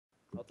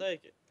I'll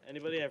take it.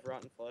 Anybody have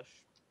rotten flesh?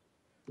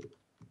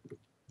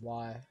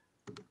 Why?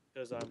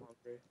 Because I'm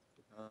hungry.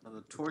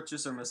 The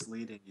torches are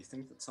misleading. You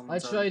think that I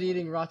someone's tried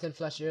eating rotten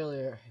flesh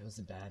earlier. It was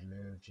a bad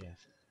move,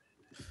 Jeff.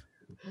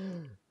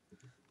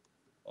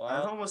 Well, I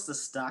have almost a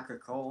stack of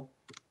coal.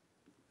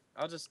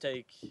 I'll just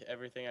take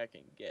everything I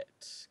can get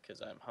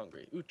because I'm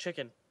hungry. Ooh,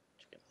 chicken.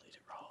 Chicken, I'll eat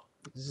it raw.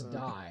 Just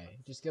die.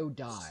 Just go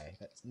die.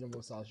 That's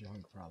normal solves your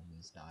hunger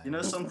problems. Die. You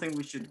know something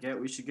we should get?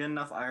 We should get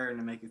enough iron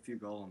to make a few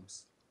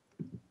golems.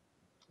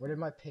 Where did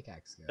my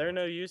pickaxe go? They're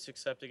no use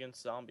except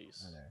against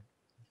zombies. Oh, there.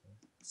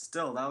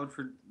 Still, that would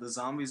the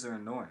zombies are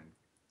annoying.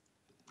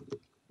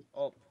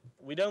 Well,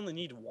 we'd only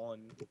need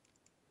one.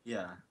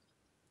 Yeah,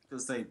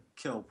 because they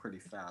kill pretty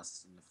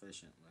fast and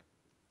efficiently.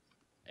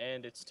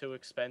 And it's too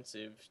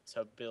expensive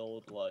to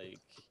build, like...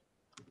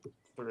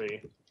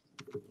 3.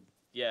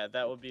 Yeah,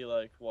 that would be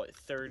like, what,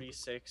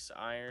 36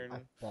 iron, I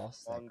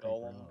bossed that one creeper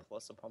golem, up.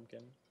 plus a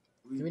pumpkin.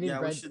 Do we need Yeah,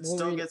 we red- should will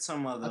still we- get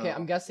some of the... Okay,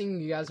 I'm guessing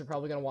you guys are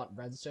probably gonna want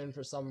redstone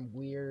for some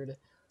weird,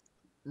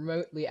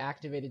 remotely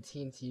activated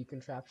TNT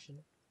contraption.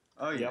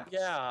 Oh yeah.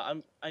 Yeah,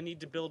 I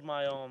need to build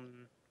my,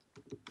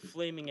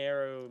 flaming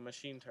arrow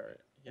machine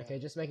turret. Yeah. Okay,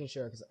 just making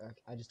sure, because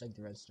I just like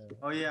the redstone.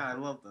 Oh yeah, I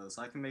love those.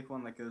 I can make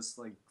one that goes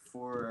like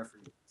 4 every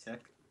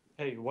tick.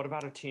 Hey, what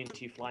about a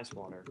TNT fly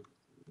spawner?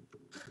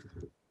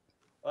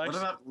 Well, What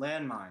actually, about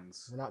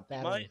landmines? We're not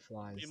battling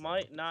flies. we though.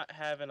 might not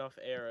have enough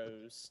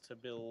arrows to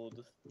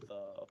build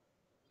the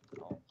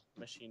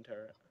machine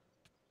turret.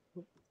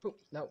 Oop,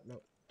 no,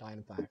 no. Die in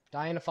a fire.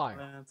 Die in a fire.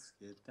 Let's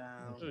get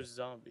down. Those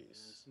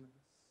zombies.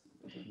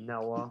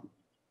 Noah.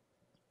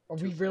 Are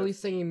we really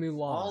singing Mulan?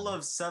 All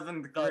of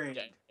 7th God grade,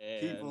 dang.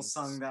 people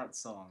sung that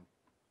song.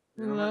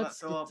 Remember that,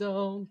 Let's get Philip?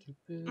 down to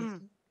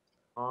business.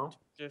 Huh?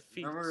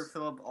 Defeat. Remember,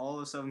 Philip, all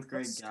of 7th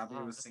grade, Let's Gabby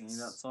was stop. singing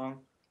that song?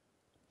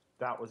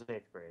 That was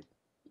 8th grade.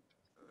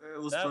 It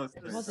was That both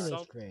It grades. wasn't some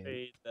 8th grade.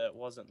 grade that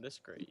wasn't this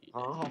grade.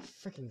 Huh? Oh,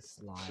 freaking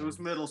slime. It was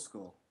middle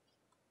school.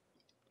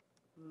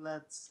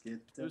 Let's get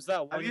It was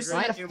that one Have you seen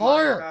grade. Light the a new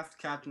fire! Minecraft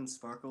Captain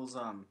Sparkle's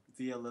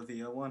Via La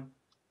Via one?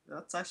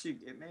 That's actually,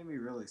 it made me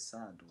really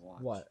sad to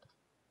watch. What?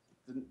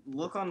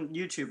 Look on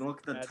YouTube and look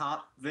at the That's-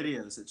 top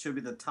videos. It should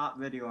be the top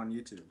video on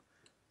YouTube.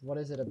 What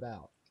is it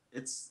about?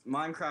 It's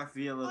Minecraft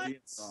Via La Via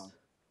What? song.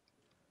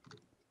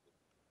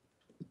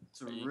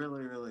 It's Are you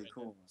really, really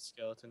cool.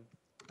 Skeleton.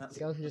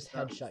 Skeleton just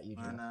That- headshot you,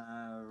 When Jeff.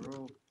 I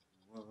roll,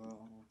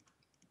 whoa,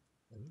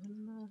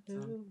 dun,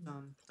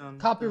 dun, dun,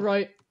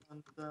 Copyright!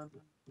 dun, dun,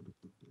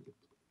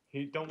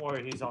 dun. Don't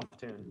worry, he's off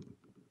tune.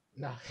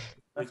 Nah.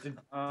 It did- He's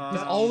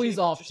Uh, always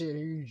off just- tune. Are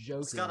you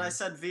joking? Scott, I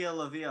said Via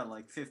La Via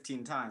like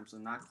 15 times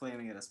and not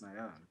claiming it as my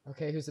own.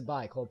 Okay, who's it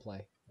by?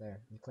 Coldplay. There.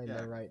 You claim Yeah,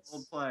 their rights.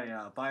 Old play,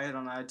 buy it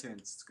on iTunes.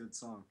 It's a good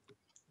song.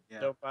 Yeah.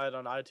 Don't buy it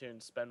on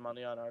iTunes. Spend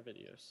money on our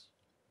videos.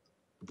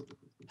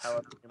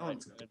 However, you Oh, might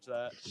it's- manage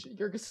that.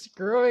 You're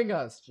screwing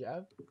us,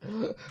 Jeff.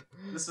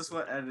 This is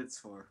what edit's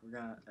for. We're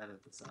gonna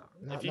edit this out.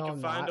 No, If you no, can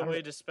I'm find not. a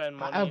way to spend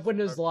money, I have for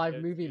Windows our Live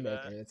videos, Movie do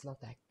Maker. that. It's not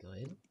that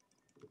good.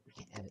 I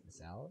can't edit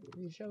this out. Are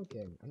you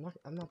joking?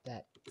 I'm not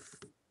that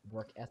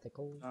work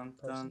ethical Dun,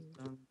 person.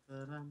 dun,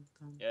 dun, dun,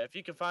 dun. Yeah, if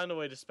you can find a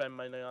way to spend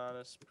money on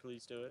us,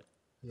 please do it.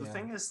 The Yeah.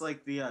 thing is,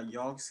 like the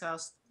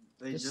Yogscast,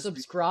 they Just just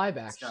subscribe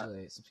Scott,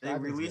 actually. they Subscribe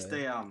is released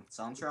good. a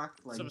soundtrack.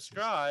 Like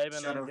Subscribe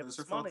and Shadow then give us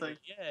Wizard money. thing.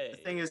 Yay. the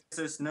thing is,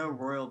 there's no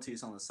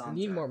royalties on the soundtrack.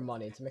 We need more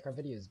money to make our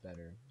videos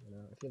better. You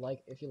know,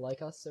 if you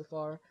like us so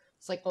far,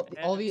 it's like And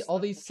all it's these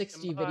something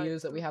 60 to buy.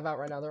 videos that we have out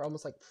right now. They're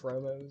almost like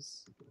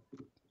promos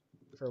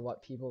for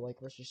what people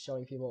like. We're just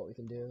showing people what we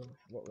can do,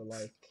 what we're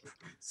like,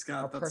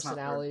 Scott, our that's not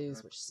personalities,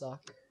 worth which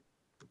suck.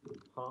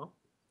 Huh?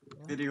 it.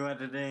 Video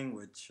editing,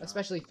 which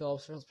Especially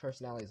Phil's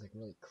personality is like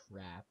really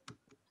crap.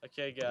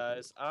 Okay,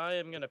 guys, I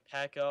am gonna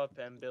pack up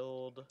and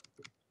build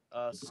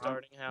a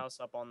starting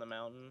house up on the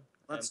mountain.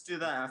 let's and- do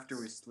that after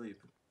we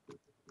sleep.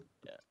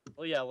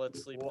 Well, yeah,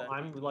 let's sleep Well, then.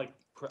 I'm like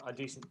a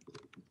decent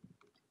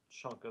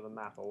chunk of the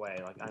map away.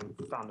 Like I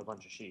found a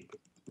bunch of sheep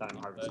that I'm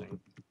harvesting.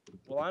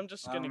 Well, I'm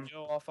just gonna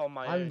go off on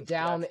my own. I'm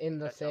down Jeff. in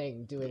the Pack up.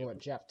 thing doing what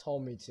Jeff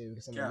told me to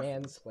because I'm Jeff, a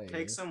mansplainer.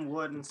 Take some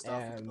wood and stuff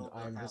and and build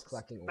I'm a just house.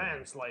 collecting ore.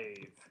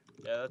 Manslave.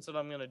 Yeah, that's what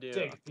I'm gonna do.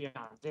 Dig, Theon,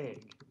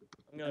 dig.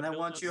 I'm gonna And then build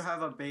once you this-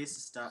 have a base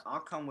established, I'll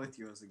come with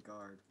you as a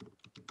guard.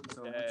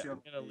 So yeah, once you have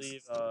I'm gonna a base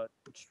leave established-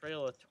 a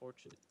trail of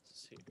torches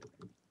here.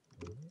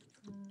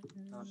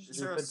 is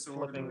there a Stupid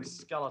sword? flipping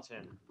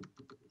skeleton.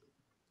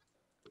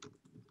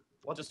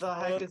 What Just the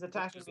heck flip- is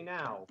attacking just- me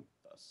now?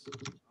 Us.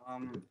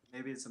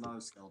 Maybe it's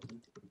another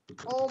skeleton.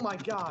 Oh my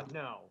god,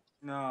 no.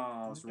 No,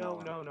 I was No,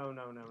 wrong. no, no,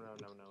 no, no, no,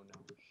 no, no,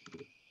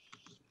 no.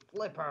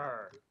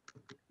 Flipper.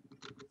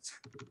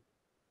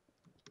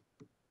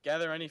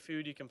 Gather any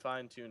food you can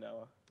find too,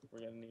 Noah. We're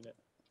gonna need it.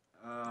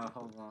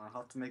 Hold on.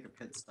 I'll have to make a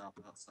pit stop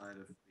outside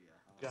of the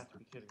You house. have to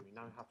be kidding me.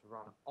 Now I have to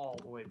run all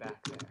the way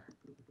back there.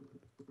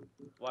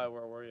 Why?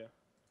 Where were you?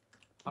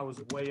 I was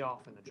way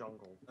off in the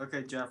jungle.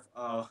 Okay, Jeff.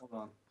 Hold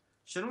on.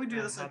 Shouldn't we do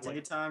Yeah, I this at had, like,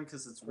 daytime?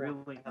 Because it's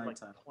really I had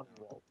like nighttime. 20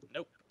 wolves.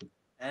 Nope.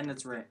 And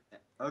it's rain.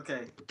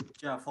 Okay,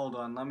 Jeff, hold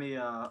on. Let me,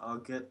 I'll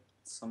get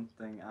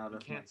something out You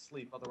of can't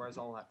sleep, otherwise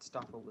all that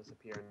stuff will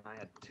disappear, and I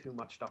had too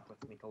much stuff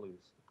with me to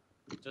lose.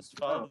 Just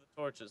follow Oh.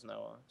 the torches,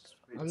 Noah. Just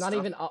Wait, I'm not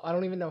stuff? even. I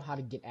don't even know how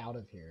to get out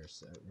of here,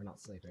 so we're not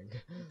sleeping.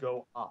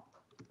 Go up.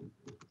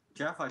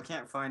 Jeff, I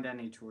can't find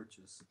any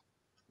torches.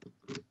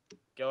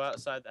 go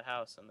outside the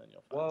house and then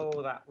you'll find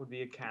Whoa, that would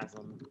be a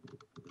chasm.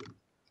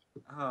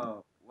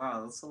 Oh,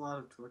 wow, that's a lot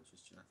of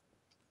torches,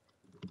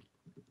 Jeff.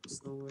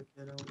 So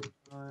wicked,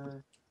 oh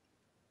my.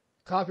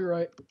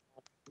 Copyright.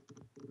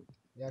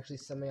 You actually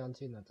sent me on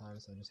tune that time,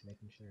 so just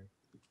making sure.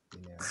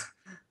 You know,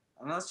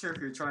 I'm not sure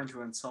if you're trying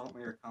to insult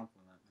me or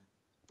compliment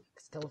me.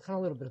 it's kind of a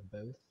little bit of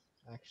both,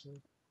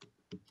 actually.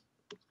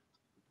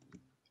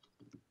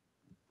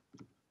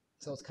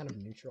 So it's kind of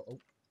neutral. Oh,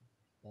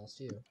 lost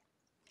you.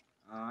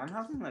 I'm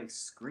having like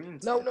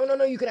screens. No, no, no,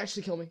 no! You could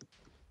actually kill me.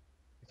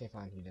 Okay,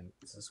 fine. You didn't.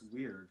 This is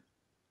weird.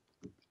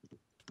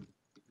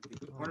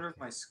 The corner of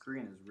my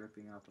screen is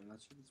ripping up. I'm not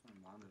sure if it's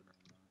my monitor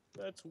or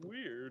not. That's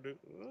weird.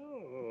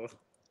 Oh.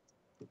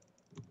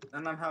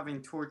 Then I'm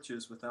having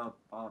torches without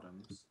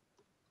bottoms.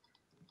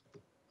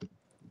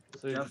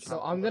 So, you Yep. just So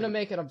have I'm to gonna wait.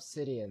 make an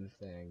obsidian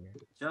thing.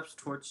 Jeff's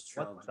torch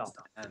trail What the just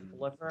ended.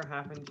 flipper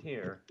happened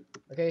here?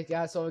 Okay,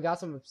 guys. So we got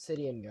some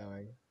obsidian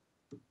going.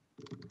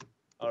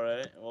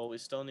 Alright, well, we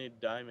still need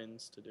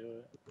diamonds to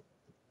do it.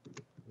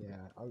 Yeah,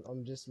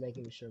 I'm just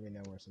making sure we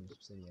know where some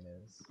obsidian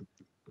is.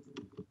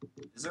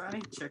 Is there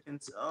any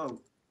chickens? Oh,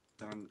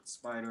 darn it,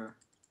 spider.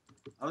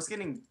 I was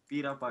getting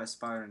beat up by a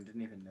spider and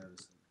didn't even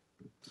notice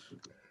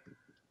it.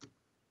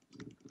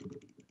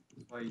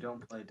 That's why you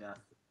don't play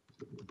death.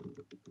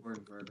 Or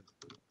inverted.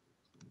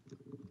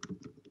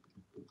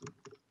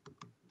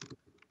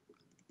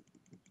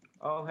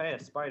 Oh, hey, a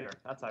spider.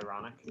 That's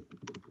ironic.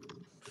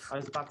 I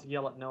was about to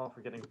yell at Noah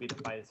for getting beat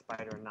up by a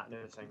spider and not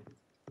noticing.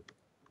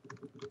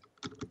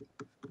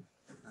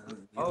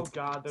 Oh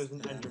god, there's an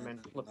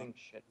Enderman flipping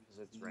shit because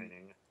it's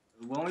raining.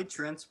 When we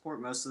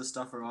transport most of the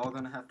stuff, we're all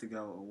gonna have to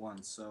go at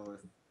once. So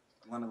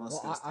if one of us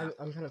Well, goes down,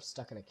 I'm kind of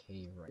stuck in a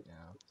cave right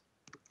now.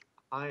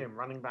 I am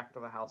running back to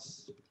the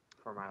house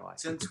for my life.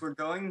 since we're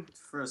going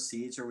for a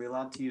siege, are we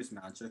allowed to use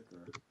magic?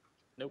 Or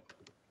Nope.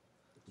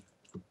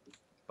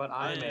 But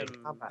I I'm a am-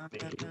 combat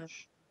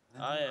mage.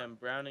 I am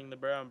browning the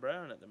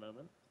brown at the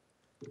moment.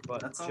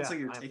 But That sounds Jeff, like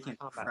you're I'm taking a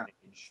combat crap.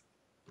 mage.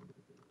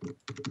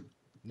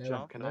 No,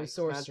 John, can no I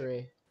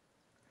sorcery.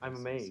 I'm a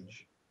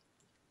mage.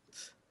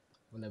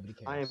 Well, nobody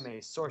cares. I am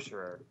a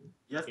sorcerer.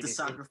 You have It to is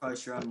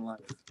sacrifice your own life.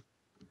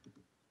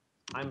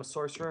 I'm a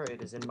sorcerer.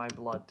 It is in my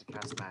blood to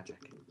cast magic.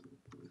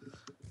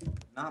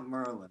 Not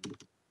Merlin.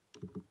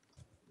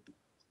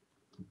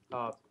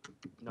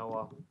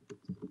 Noah,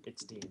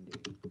 it's D&D.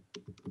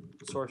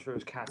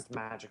 Sorcerers cast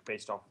magic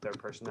based off of their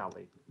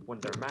personality. When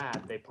they're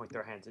mad, they point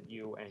their hands at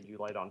you and you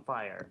light on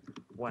fire.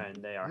 When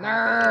they are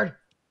happy, Nerd.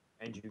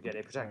 and you get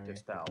a protective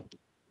spell.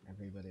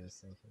 Everybody was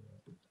thinking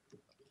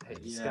that. Hey,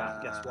 Yeah,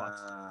 Scott, guess what?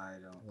 I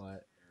don't.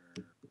 What?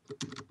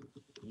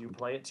 You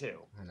play it too.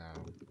 I know,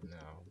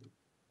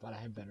 but I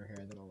have better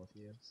hair than all of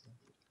you. So.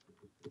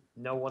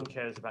 No one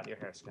cares about your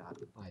hair, Scott.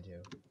 I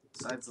do.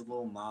 Besides the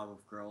little mob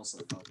of girls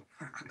that follow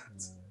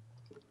around.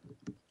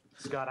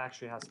 Scott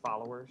actually has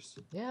followers.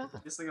 Yeah,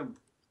 It's like a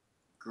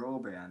girl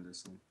band or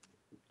something.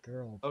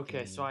 girl.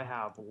 Okay, so I babe.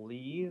 have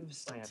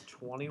leaves, I have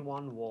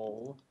 21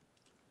 wool,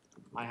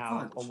 I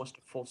have Fudge. almost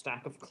a full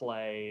stack of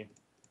clay,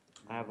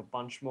 I have a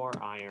bunch more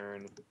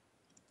iron,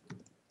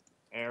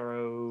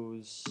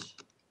 arrows,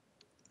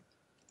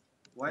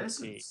 Why let's is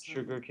see, it so-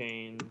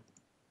 sugarcane.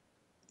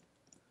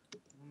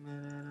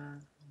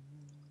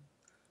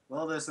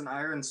 Well, there's an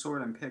iron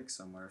sword and pick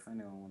somewhere if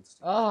anyone wants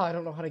to. Oh, I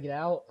don't know how to get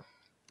out.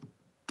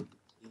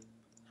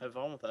 Have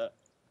fun with that.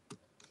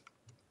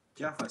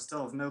 Jeff, I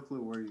still have no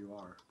clue where you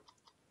are.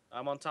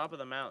 I'm on top of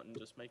the mountain.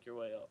 Just make your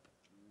way up.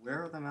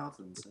 Where are the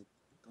mountains?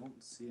 I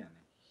don't see any.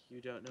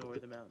 You don't know where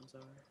the mountains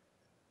are?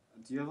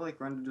 Do you have like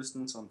render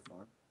distance on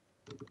far?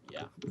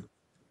 Yeah.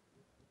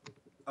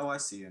 Oh, I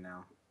see you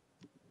now.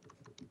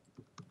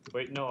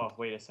 Wait, Noah,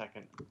 wait a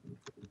second.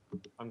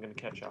 I'm gonna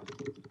catch up.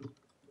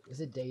 Is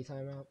it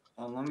daytime out?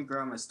 Let me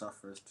grab my stuff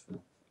first,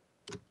 Phil.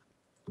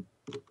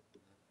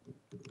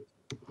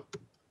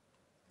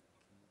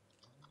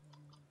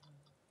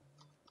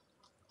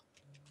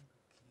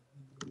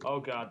 Oh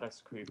god, that's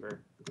a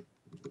creeper.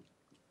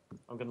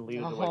 I'm gonna lead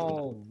it away from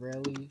Oh,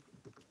 really?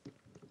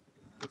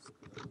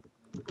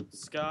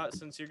 Scott,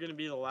 since you're gonna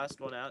be the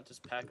last one out,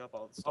 just pack up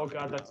all the stuff. Oh in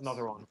god, your that's house.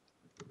 another one.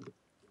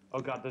 Oh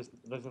god,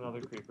 there's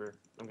another creeper.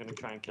 I'm gonna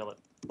try and kill it.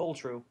 Bull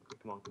true.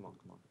 Come on, come on,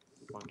 come on.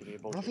 Come on, give me a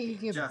bull I don't true. think you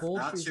can get Jeff, bull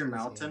that's trees your in this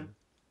mountain? game.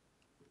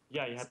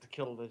 Yeah, you have to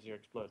kill it as you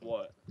explode.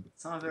 What?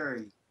 It's not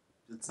very.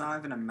 It's not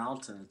even a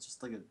mountain. It's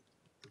just like a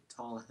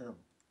tall hill.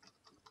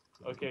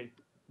 Okay,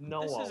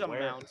 Noah, This is a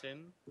where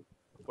mountain.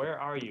 where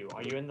are you?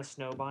 Are you in the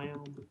snow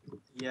biome?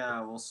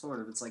 Yeah, well,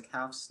 sort of. It's like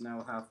half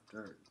snow, half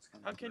dirt. It's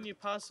kind How can you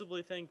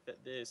possibly think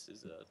that this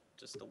is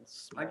just a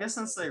small I guess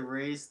since hill? they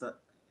raised the.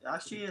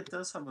 Actually, it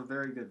does have a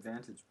very good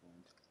vantage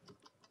point.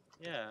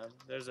 Yeah,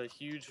 there's a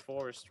huge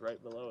forest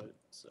right below it,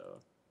 so...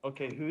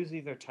 Okay, who's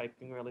either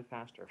typing really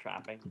fast or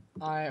fapping?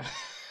 I.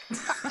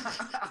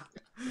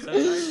 Since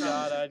I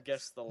shot, I'd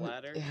guess the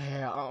ladder.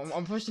 Yeah,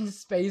 I'm pushing the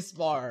space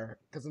bar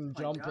because I'm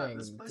Oh my God, jumping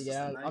this to place get is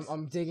out. nice.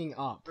 I'm digging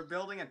up. We're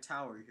building a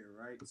tower here,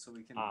 right? So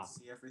we can Ah.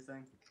 see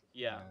everything.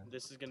 Yeah, Yeah.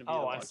 this is gonna be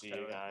Oh, the I see you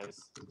watchtower.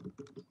 guys.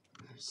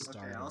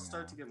 Okay, I'll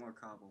start to get more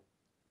cobble.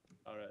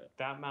 Alright.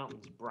 That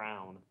mountain's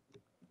brown.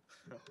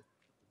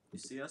 You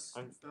see us,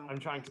 Phil? I'm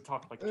trying to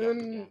talk like Jeff Um,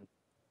 again.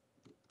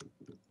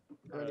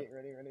 Ready.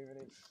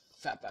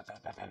 Fap, fap,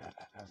 fap, fap, fap, fap,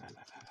 fap, fap,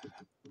 fap,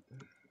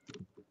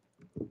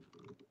 fap.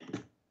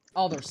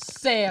 Oh, there's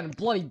sand.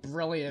 Bloody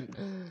brilliant.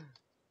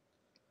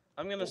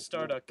 I'm gonna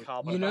start a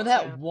cobble. You know house.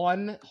 that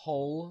one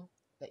hole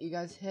that you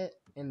guys hit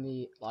in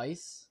the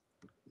ice?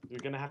 You're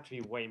gonna have to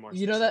be way more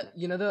You know specific. that?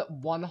 You know that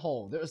one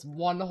hole? There was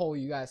one hole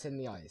you guys hit in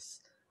the ice.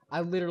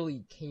 I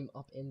literally came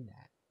up in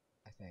that.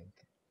 I think.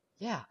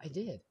 Yeah, I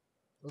did.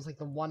 It was like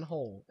the one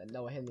hole that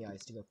Noah hit in the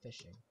ice to go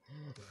fishing.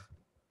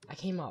 I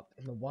came up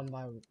in the one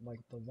by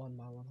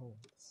one hole.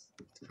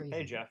 It's crazy.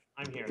 Hey Jeff,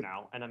 I'm here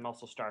now, and I'm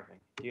also starving.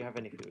 Do you have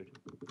any food?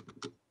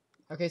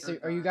 Okay, so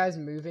Sure, are you guys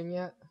moving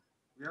yet?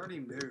 We already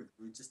moved.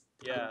 We just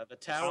Yeah, the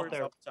tower's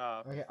there. up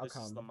top. Okay, I'll This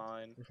is come. the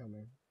mine. I'm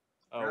coming.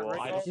 Oh, Grab well, it. I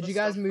All don't. Did the you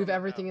guys stuff move from the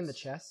everything in the house.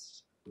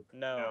 chest? No, you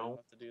No. don't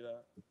have to do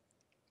that.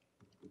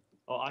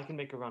 Well, I can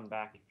make a run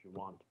back if you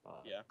want,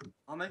 but Yeah.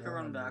 I'll make a Yeah,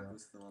 run I'll do back that.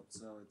 with Philip,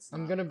 so it's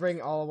I'm not- gonna bring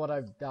all what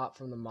I've got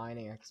from the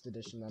mining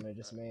expedition that I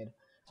just made.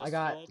 I Just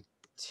got fill up-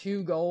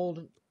 2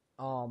 gold,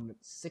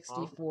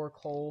 64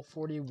 coal,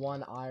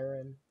 41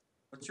 iron.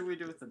 What should we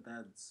do with the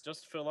beds?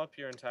 Just fill up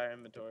your entire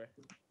inventory.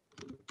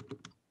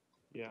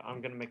 yeah, I'm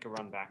gonna make a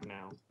run back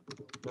now.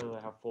 So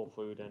I have full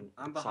food and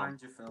I'm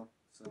behind you, Phil.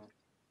 So some.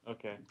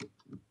 Okay,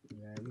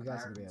 Yeah, you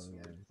guys will be able to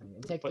get everything.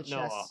 And take but the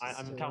no, chests.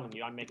 I'm too. telling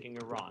you, I'm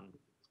making a run.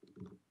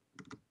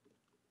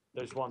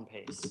 There's one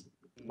pace.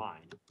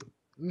 Mine.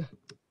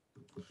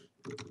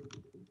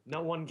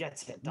 No one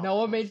gets it. don't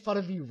Noah they? made fun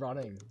of you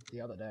running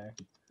the other day.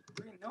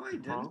 wait, no, I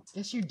didn't. Huh?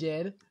 Yes, you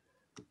did.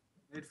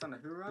 Made fun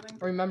of who running?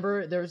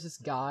 Remember, there was this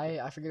guy.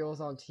 I forget if it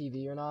was on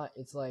TV or not.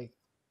 It's like,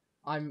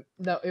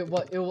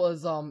 it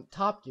was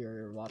Top Gear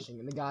we were watching,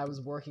 and the guy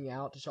was working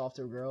out to show off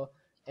to a girl,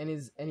 and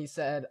he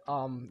said, That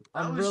I'm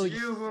was really,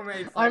 you who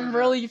made fun I'm of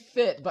really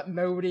fit, but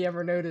nobody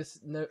ever knows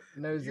You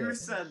it.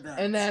 said that.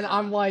 And then Scott.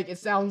 I'm like, it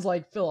sounds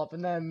like Philip,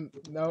 and then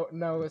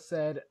Noah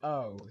said,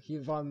 oh, he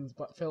runs,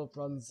 but Philip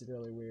runs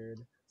really weird,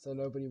 so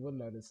nobody would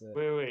notice it.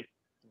 Wait.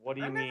 What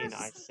do I you never mean?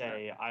 I said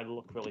say I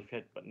look really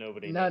fit, but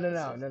nobody. No.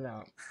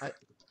 notices?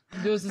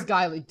 There was this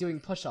guy like doing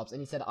push-ups, and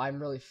he said,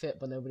 "I'm really fit,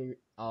 but nobody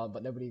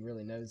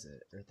really knows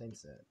it or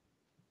thinks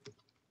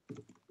it."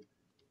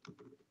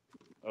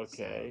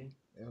 Okay.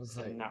 It was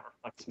And like, that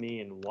reflects me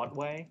in what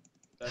way?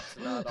 That's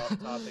not off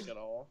topic at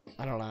all.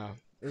 I don't know.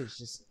 It was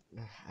just,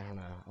 I don't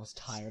know. I was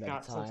tired Scott,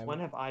 at the since time. when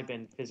have I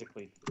been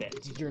physically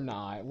fit? You're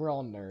not. We're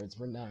all nerds.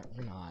 We're not.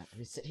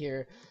 We sit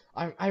here.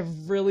 I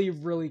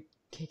really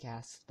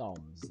kick-ass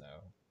thumbs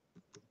though.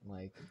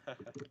 Like,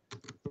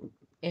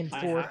 and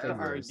I four have to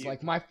fingers. argue-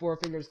 Like my 4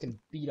 fingers can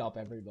beat up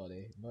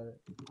everybody. But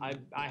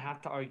I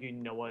have to argue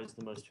Noah is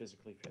the most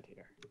physically fit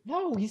here.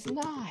 no, he's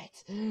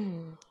not.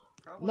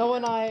 Probably Noah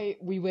and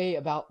not. we weigh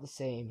about the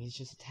same. He's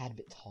just a tad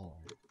bit taller.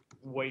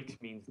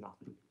 Weight means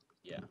nothing.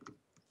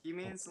 He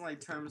means in like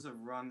terms of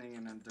running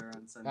and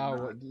endurance and Oh,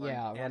 not, like,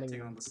 yeah, panting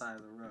running- on the side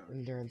of the road.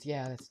 Endurance.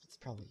 Yeah, it's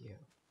probably you.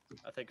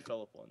 I think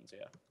Philip wins,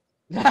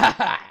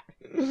 yeah.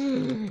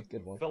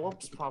 Good one.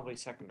 Philip's probably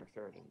second or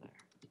third in there.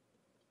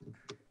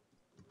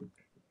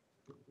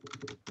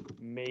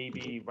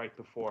 Maybe right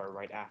before or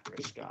right after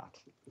Scott.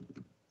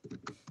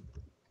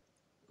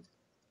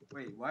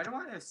 Wait, why do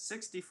I have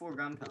 64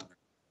 gunpowder?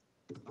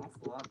 An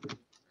awful lot.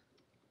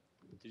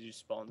 Did you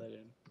spawn that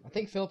in? I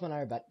think Philip and I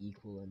are about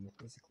equal in the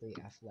physically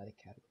athletic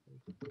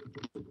category.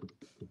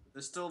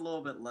 There's still a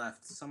little bit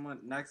left.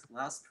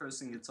 Last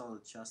person gets all the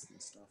chests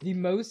and stuff. The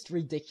most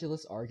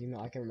ridiculous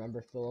argument I can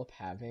remember Philip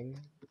having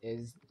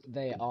is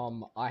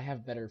I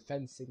have better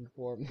fencing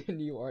form than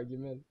you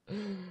argument.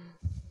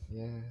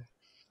 Yeah.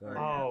 So.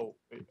 Oh,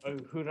 yeah.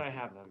 Who did I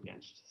have them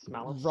against?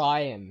 Smellis?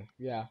 Ryan.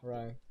 Yeah,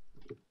 Ryan.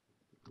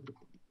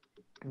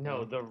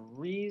 No, the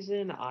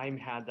reason I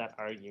had that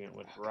argument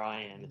with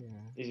Ryan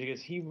Yeah. is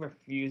because he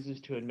refuses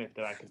to admit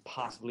that I could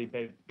possibly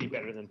be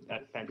better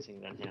at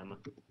fencing than him.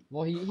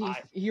 Well,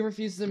 he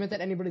refuses to admit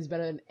that anybody's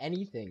better than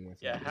anything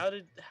with Yeah, him.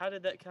 how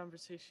did that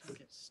conversation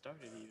get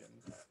started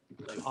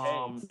even? Like,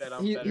 Um, hey, bet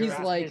I'm He, better he's at-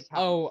 at like, his house.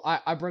 oh,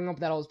 I bring up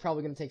that I was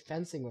probably gonna take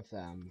fencing with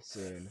them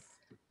soon,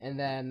 and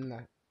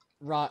then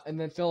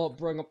Philip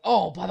bring up,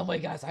 oh, by the way,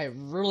 guys, I have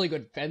really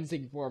good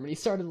fencing form, and he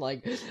started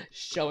like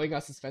showing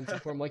us his fencing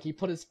form. Like he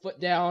put his foot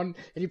down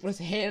and he put his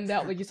hand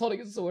out like he's holding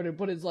a sword and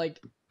put his like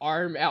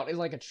arm out in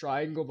like a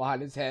triangle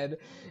behind his head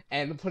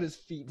and put his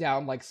feet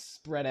down like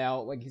spread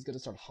out like he's gonna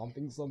start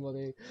humping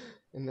somebody.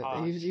 And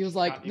then he was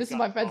like, you've "This is got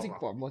my it all fencing wrong.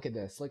 form. Look at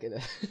this. Look at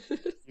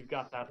this." You've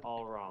got that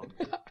all wrong.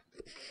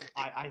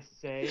 I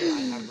say I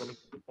have really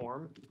good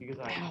form because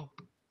I Ow.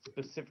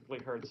 specifically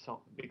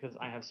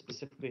I have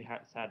specifically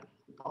had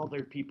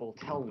other people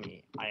tell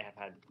me I have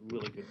had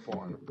really good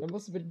form. I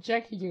must have been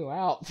checking you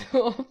out.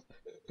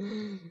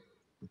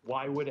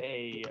 Why would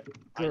a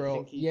I Girl,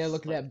 think he's yeah,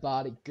 look at like, that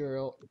body,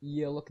 girl.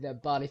 Yeah, look at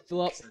that body.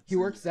 Philip, Sexy. he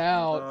works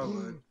out.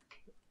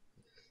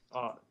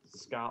 Oh,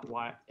 Scott?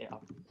 Why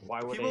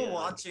would people a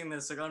watching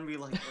this are gonna be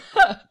like,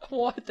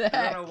 What the they're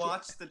heck? gonna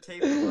watch the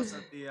tape of us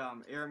at the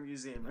Air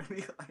Museum and be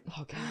like,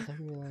 Oh god, they're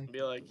gonna be like,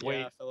 Be like, yeah,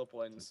 Wait. Philip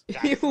wins. he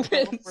that's the Philip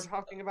we're wins.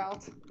 talking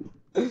about?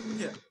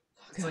 yeah,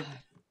 Oh, it's like God.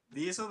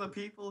 these are the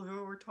people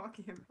who we're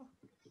talking about.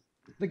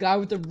 The guy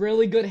with the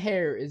really good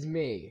hair is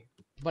me,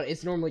 but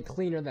it's normally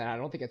cleaner than I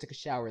don't think I took a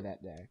shower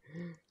that day.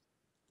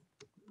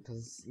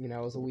 Because, you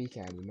know, it was a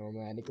weekend, and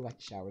normally I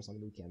neglect showers on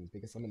weekends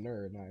because I'm a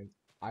nerd, and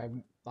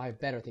I have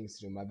better things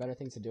to do. My better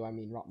things to do, I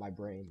mean rot my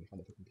brain in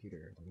front of a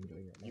computer, like I'm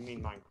doing right now. You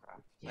mean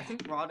Minecraft?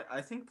 Yeah.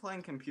 I think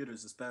playing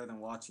computers is better than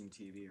watching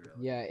TV. Really.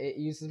 Yeah, it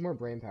uses more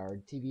brain power.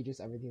 TV,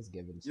 just everything's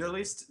given. You're at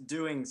least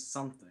doing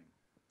something.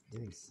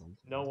 doing something.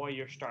 Noah,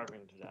 you're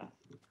starving to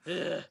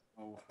death. Ugh.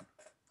 Oh.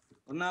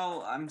 Well,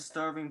 no, I'm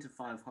starving to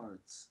 5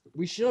 hearts.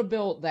 We should have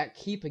built that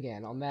keep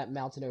again on that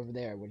mountain over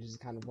there, which is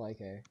kind of like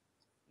a...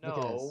 Look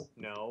at this.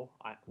 No.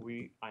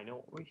 I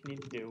know what we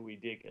need to do. We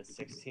dig a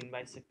 16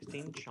 by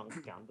 16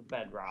 chunk down the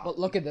bedrock. But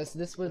look at this.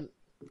 This would...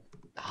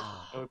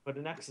 Ah. And we put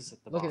an Nexus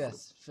at the Look at bottom.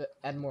 this.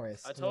 Ed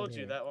Morris. I come over told you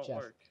here. that won't Jeff,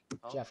 work.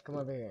 Oh, Jeff, come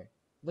over here.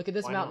 Look at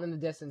this Why mountain not? in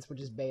the distance,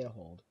 which is beta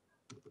hold.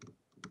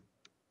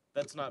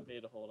 that's not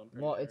beta hold. I'm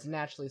pretty Well, sure. it's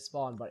naturally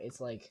spawned, but it's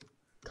like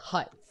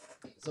cut,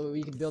 so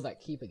we can build that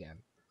keep again.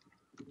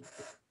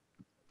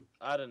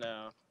 I don't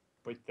know.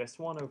 Wait, this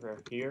one over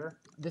here?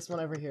 This one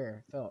over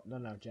here, Phil.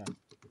 No, Jeff.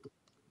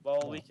 Well,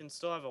 Oh. we can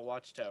still have a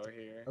watchtower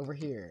here. Over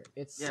here.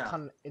 It's Yeah,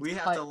 it's we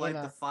cut have to light in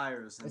a. the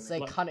fires. And It's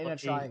make- like Let- cut in a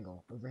let me-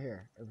 triangle. Over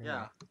here. Over yeah,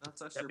 here. that's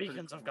The actually pretty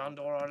beacons of cool.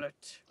 Gondor are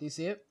lit. Do you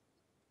see it?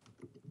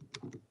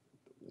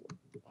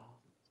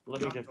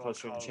 Let me get Gondor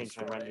closer and calls change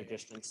my for render a-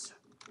 distance.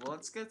 Well,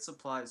 let's get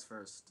supplies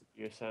first.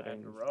 Your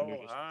settings. And render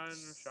Rohan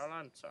distance.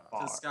 Shalanta.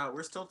 Fuck. So, Scott,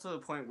 we're still to the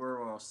point where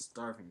we're all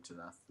starving to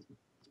death.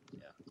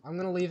 I'm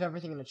gonna leave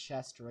everything in a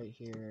chest right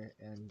here,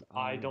 and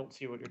I don't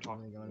see what you're I'm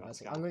talking gonna go about,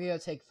 investigate. Scott. I'm gonna go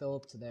take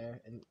Philip to there,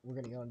 and we're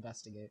gonna go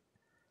investigate.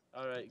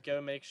 Alright, go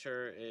make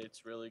sure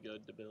it's really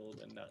good to build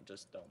and not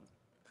just dumb.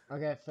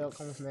 Okay, Philip,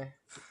 come with me.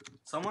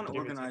 Someone Give me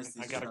a organize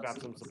second. these I gotta grab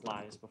chests. some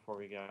supplies before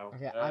we go.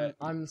 Okay, Alright.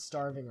 I'm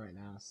starving right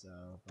now, so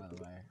by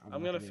the way, I'm not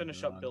gonna even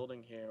finish up run.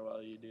 building here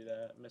while you do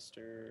that,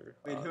 Mr.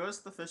 Wait, who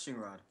has the fishing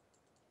rod?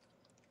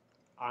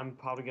 I'm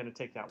probably gonna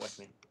take that with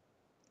me.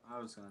 I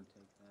was gonna take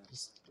that.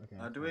 Just, okay.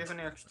 Do we have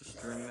any extra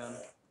string then?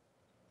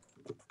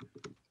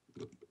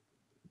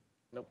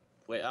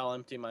 Wait, I'll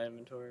empty my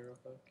inventory real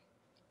quick.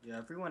 Yeah,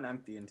 everyone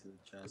empty into the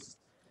chest.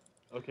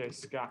 Okay,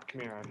 Scott,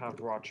 come here. I have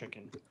raw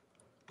chicken.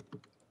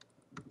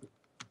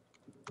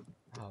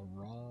 Oh,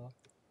 raw.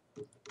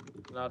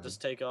 And I'll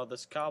just take all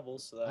this cobble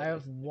so that I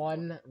have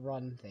one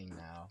run thing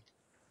now.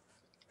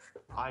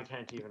 I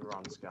can't even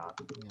run, Scott.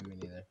 Yeah, me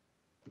neither.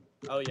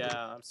 Oh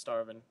yeah, I'm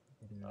starving.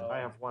 Oh. I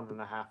have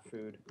 1.5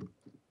 food.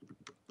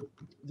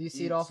 Do you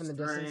see it Eat off in the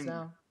distance string.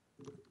 now?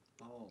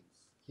 Balls.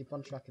 Keep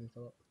on trucking,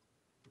 Philip.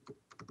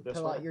 This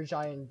Pull one? out your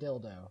giant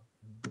dildo.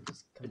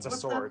 Just come It's a on. What the-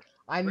 sword.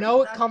 I where know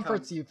did it that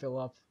comforts come- you,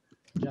 Philip.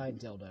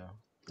 Giant dildo.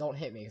 Don't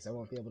hit me, because I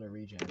won't be able to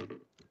regen.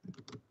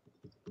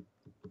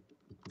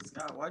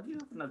 Scott, why do you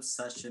have an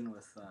obsession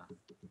with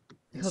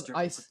Because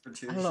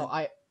instrument I don't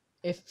know.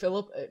 If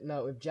Philip,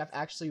 no, if Jeff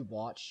actually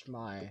watched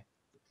my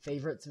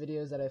favorites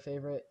videos that I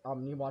favorite,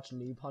 you watch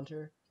Noob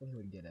Hunter, then he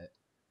would get it.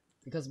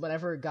 Because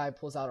whenever a guy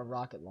pulls out a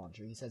rocket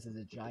launcher, he says it's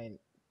a giant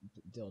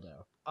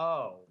dildo.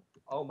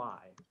 Oh my.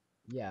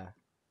 Yeah,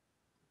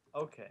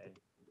 Okay,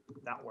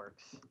 that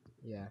works.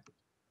 yeah.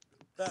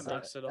 That So,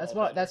 makes it all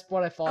that's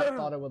what I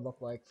thought it would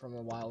look like from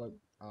a while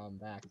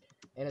back,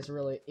 and it's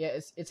really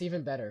it's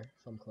even better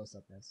from close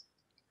up this.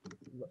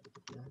 Look,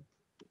 yeah.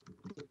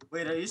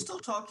 Wait, are you still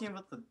talking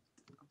about the?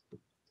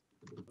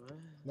 better.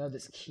 No,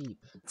 this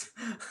keep.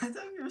 I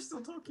thought you were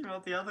still talking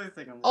about the other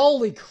thing. I'm like,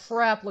 Holy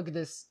crap! Look at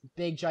this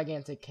big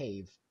gigantic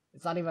cave.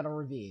 It's not even a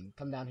ravine.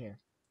 Come down here,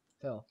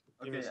 Phil.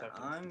 Give me a okay,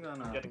 second. I'm I'm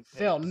gonna. getting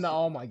Phil, pigs. no!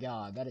 Oh my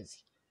God, that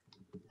is.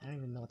 I don't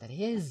even know what that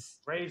is.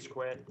 Rage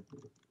quit.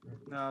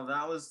 No,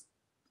 that was.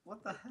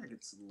 What the heck?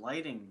 It's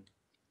lighting.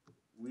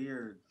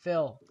 Weird.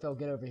 Phil,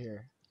 get over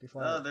here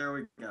before. Oh, there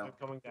we go. I'm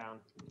coming down.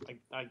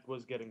 I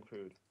was getting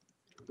food.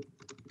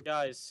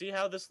 Guys, see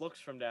how this looks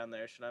from down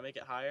there? Should I make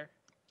it higher?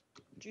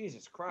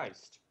 Jesus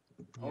Christ.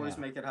 Always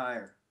make it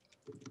higher.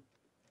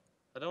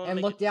 I don't want to And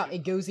make look it down. too-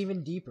 It goes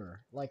even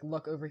deeper. Like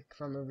look over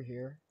from over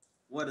here.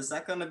 What is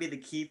that gonna be? The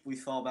keep we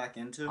fall back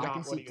into? I Scott,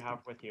 can what do see- you have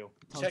with you?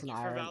 Tons Check of it for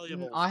iron.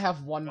 valuables. I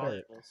have one dirt.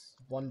 Valuables.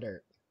 One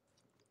dirt.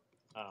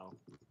 Oh.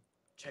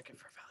 Check it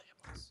for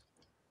valuables.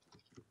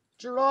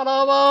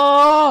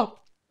 Geronimo!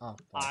 Oh.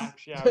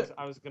 Actually,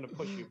 I was gonna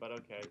push you, but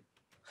okay.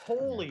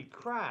 Holy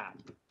crap!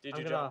 Did I'm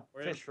you gonna jump?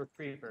 Where fish for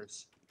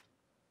creepers.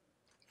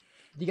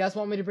 Do you guys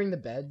want me to bring the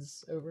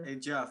beds over? Hey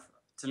Jeff,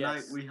 tonight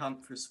Yes. we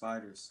hunt for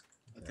spiders.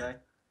 Okay.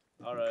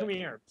 Alright. Come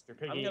here, Mr.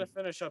 Piggy. I'm gonna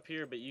finish up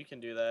here, but you can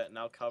do that, and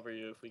I'll cover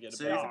you if we get a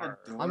So big you have Yar.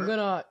 a door? I'm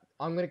gonna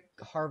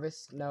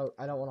harvest. No,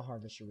 I don't want to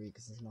harvest your wheat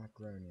because it's not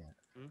grown yet.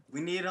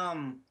 We need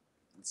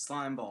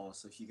slime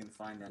balls if you can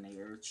find any.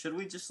 Or should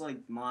we just like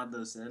mod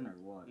those in or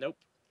what? Nope.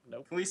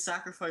 Nope. Can we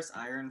sacrifice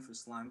iron for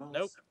slime balls?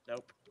 Nope.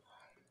 Nope.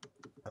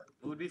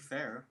 It would be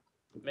fair.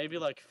 Maybe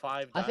like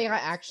 5 I think I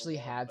diamonds for actually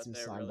one, had but some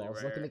they're slime really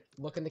balls. rare.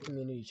 Look in the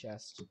community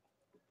chest.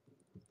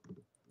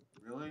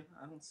 Really?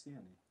 I don't see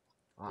any.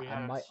 We I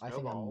have might. I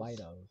think I snowballs. might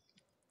have.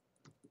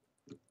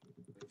 We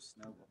have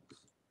snowballs.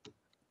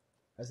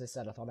 As I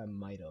said, I thought I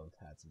might have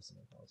had some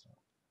snowballs.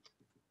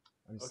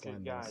 And Okay,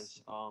 slime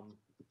balls.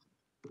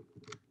 guys.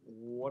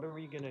 What are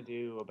we gonna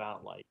do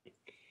about like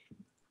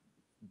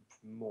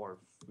more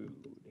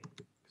food?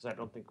 Because I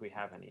don't think we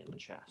have any in the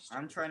chest.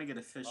 I'm trying to get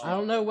a fish. I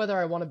don't know whether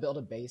I want to build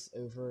a base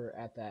over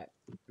at that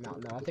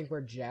mountain. No, I think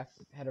where Jeff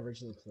had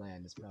originally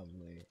planned is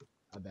probably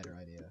a better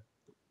idea.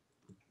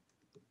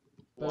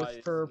 Why Both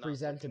it's for not looking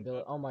presentability.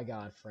 good. Oh my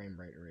god, frame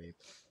rate rape.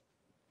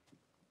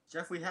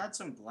 Jeff, we had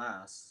some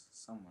glass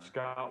somewhere.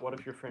 Scott, what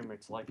if your frame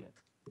rate's like it?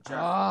 Jeff,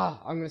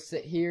 I'm gonna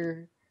sit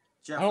here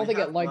Jeff, I don't we think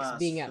it have likes glass.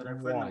 being at Should I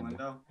put it in 1. the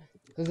window?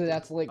 because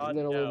that's like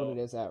literally no, what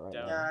it is at right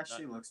don't. now. Yeah,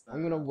 actually looks better.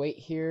 I'm gonna wait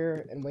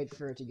here and wait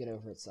for it to get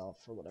over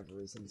itself for whatever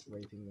reason it's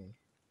raping me.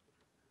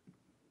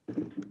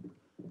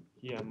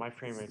 Yeah, my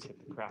frame rate's hit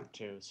the crap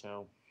too,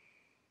 so.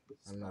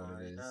 I know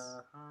what it is.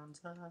 Spider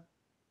Hunter,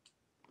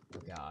 Oh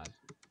god.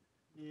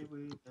 here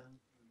we go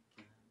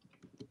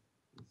again.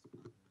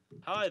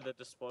 Hi, the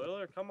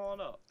despoiler. Come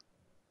on up.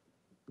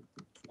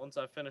 Once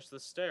I finish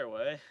this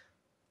stairway.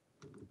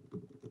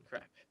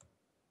 Crap.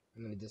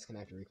 I'm gonna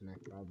disconnect and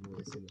reconnect probably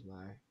as soon as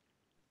my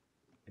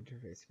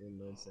interface screen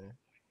loads there.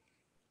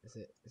 Is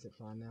it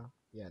fine now?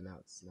 Yeah, now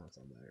it's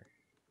all better.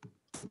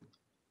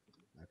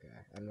 Okay,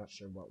 I'm not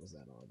sure what was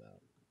that all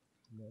about.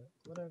 But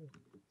whatever.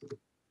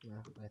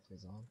 Yeah, life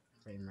is on.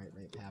 Frame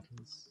rate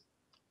happens.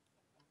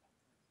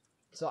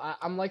 So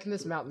I'm liking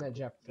this mountain that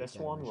Jeff This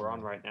picked out one we're on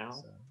originally, right now?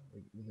 So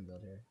we can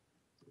build here.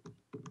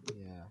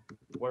 Yeah.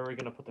 Where are we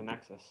gonna put the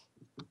nexus?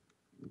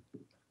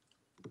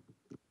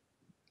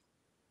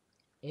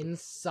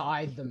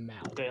 Inside the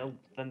mountain.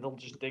 They'll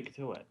just dig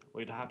to it.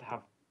 We'd have to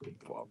have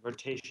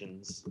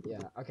rotations. Yeah,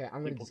 okay,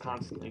 I'm gonna People disconnect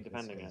constantly and reconnect,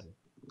 defending it's it.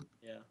 crazy.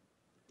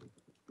 Yeah.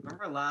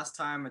 Remember last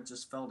time it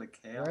just fell to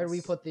chaos? Where do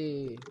we put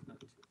the...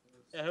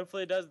 Yeah,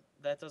 hopefully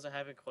that doesn't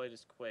happen quite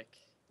as quick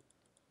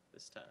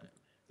this time.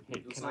 Hey,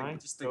 It was can like I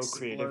just go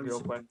creative real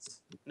quick?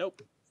 explosions.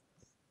 Nope.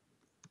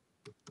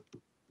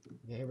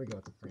 Yeah, here we go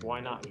with the frame Why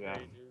rate. not, Jeff?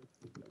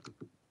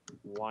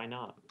 Why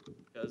not?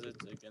 Because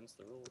it's against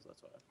the rules,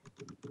 that's why.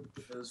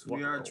 Because What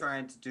we are rules?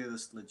 trying to do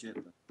this legit.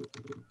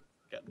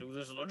 Gotta do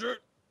this legit.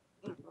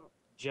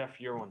 Jeff,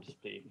 you're one to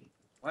speak.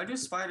 Why do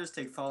spiders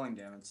take falling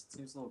damage? It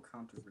seems a little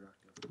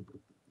counterproductive.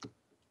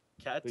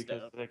 Cats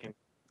Because don't. they can.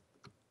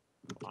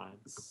 Fine.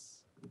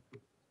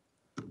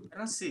 I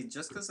don't see,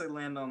 just because they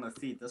land on their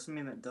feet doesn't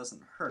mean it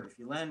doesn't hurt. If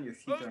you land on your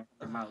feet at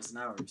 100 miles an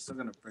hour, you're still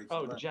gonna break your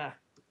Oh, leg. Jeff,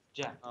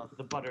 Oh.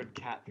 the buttered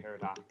cat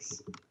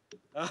paradox.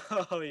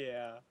 Oh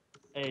yeah.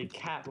 A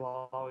cat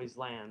will always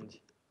land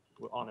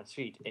on its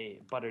feet. A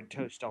buttered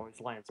toast always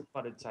lands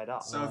buttered side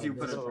up. So if you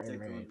put this a is frame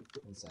particular rate.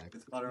 One sec.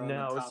 with butter on the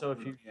No, top so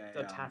of if it, you yeah.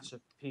 attach a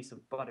piece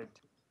of buttered,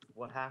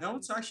 what happens? No,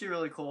 it's actually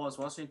really cool. I was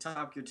watching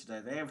Top Gear today.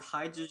 They have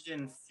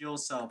hydrogen fuel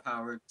cell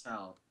powered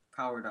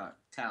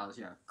towels,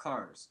 yeah,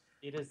 cars.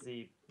 It is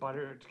the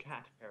buttered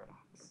cat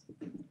paradox.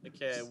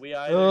 Okay, we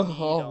either need,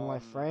 Oh, my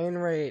frame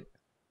rate.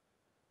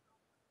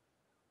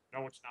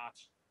 No, it's not.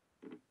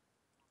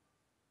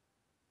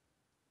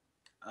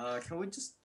 Can we just